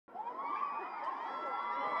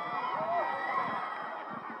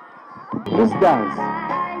Please dance.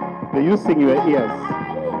 You're using your ears.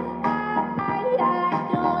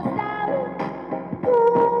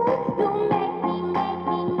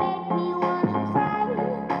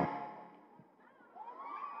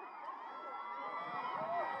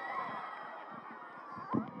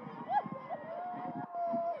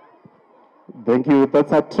 Thank you.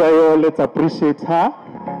 That's a trial. Let's appreciate her.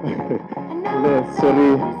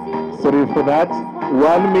 Sorry for that.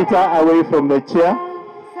 1 meter away from the chair.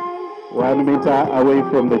 1 meter away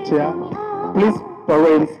from the chair. Please,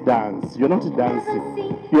 parents, dance. You're not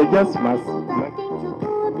dancing. You're just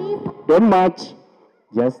don't march.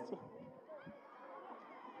 Just.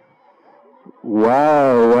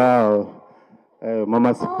 Wow.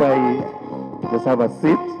 Mama Spy, just have a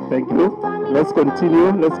seat. Thank you. Let's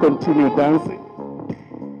continue dancing.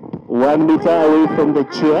 1 meter away from the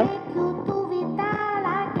chair.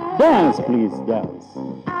 Dance, please, dance.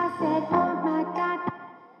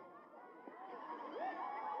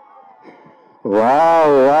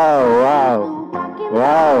 Wow.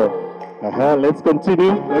 Let's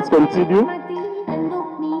continue.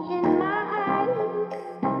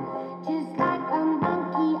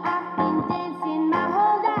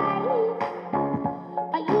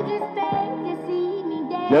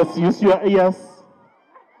 Just use your ears.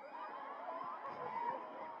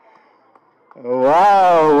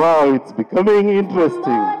 Wow, it's becoming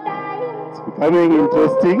interesting.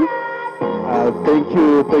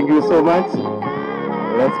 Thank you so much.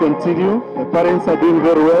 Let's continue. The parents are doing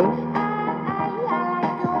very well.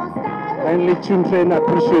 Kindly, children,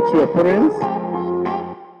 appreciate your parents.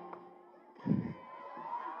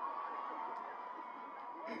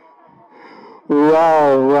 Wow.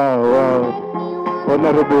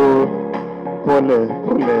 Honorable Pole.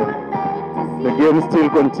 The game still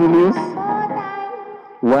continues.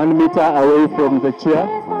 1 meter away from the chair.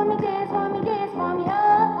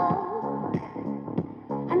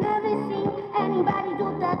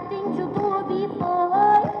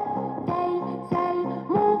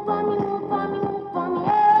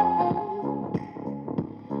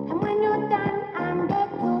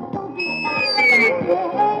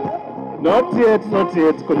 Not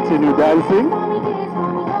yet. Continue dancing.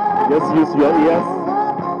 Just use your ears.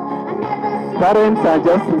 Parents are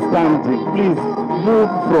just standing. Please move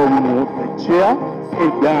from the chair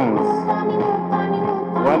and dance.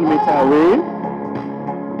 1 meter away.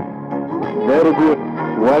 Very good.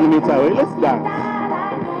 1 meter away. Let's dance.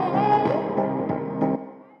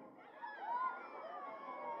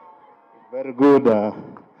 Very good.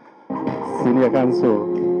 Senior Council,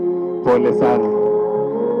 Pole Sana.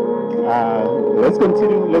 Let's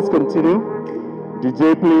continue.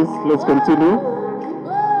 DJ, please, let's continue.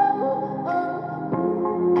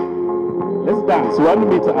 Let's dance 1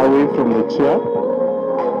 meter away from the chair.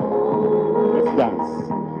 Let's dance.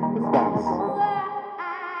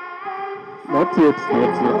 Not yet.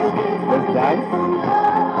 Let's dance.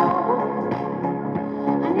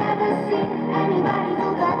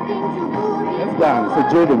 Let's dance.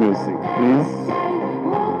 Enjoy the music, please.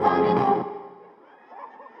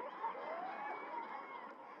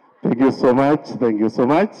 Thank you so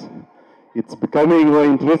much. It's becoming more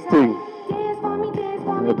interesting.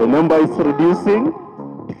 The number is reducing.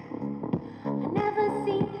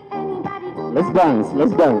 Let's dance.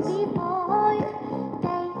 Let's dance.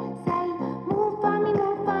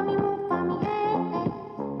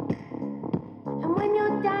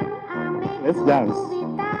 Let's dance.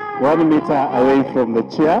 1 meter away from the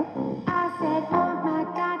chair.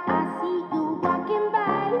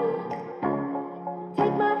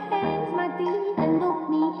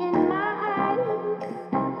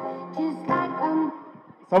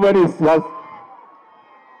 Somebody is just,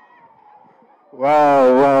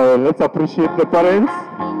 wow. Let's appreciate the parents.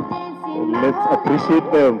 Let's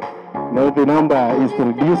appreciate them. Now the number is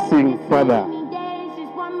reducing further.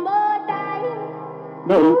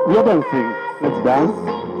 No, we are dancing. Let's dance.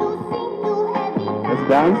 Let's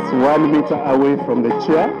dance 1 meter away from the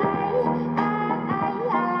chair.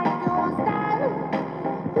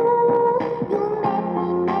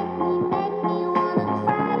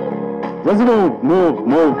 Just move.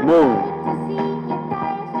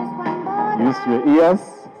 Use your ears.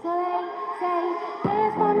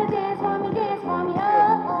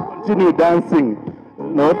 Continue dancing.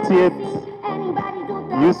 Not yet.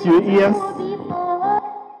 Use your ears.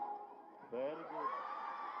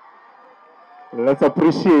 Let's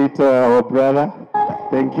appreciate our brother.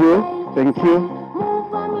 Thank you.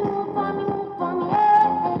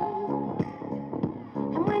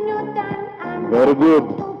 Very good.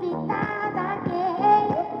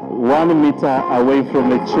 1 meter away from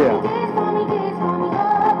the chair.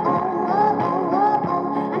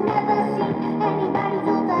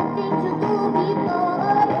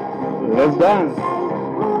 Let's dance.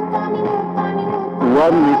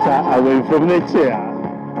 1 meter away from the chair.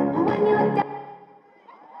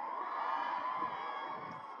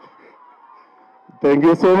 Thank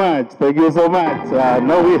you so much. Thank you so much.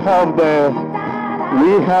 Now we have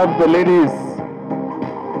the ladies.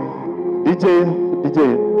 DJ,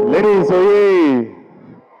 ladies, oh yay!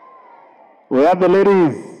 We have the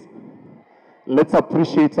ladies. Let's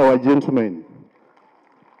appreciate our gentlemen.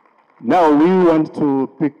 Now we want to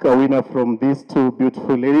pick a winner from these two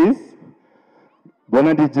beautiful ladies.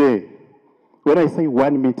 Bona DJ, when I say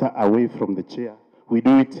 1 meter away from the chair, we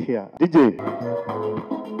do it here. DJ,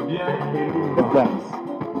 let's dance.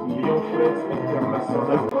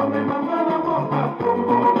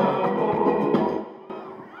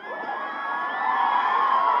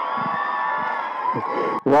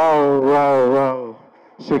 Wow.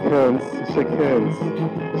 Shake hands.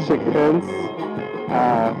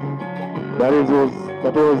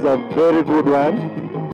 That was a very good one.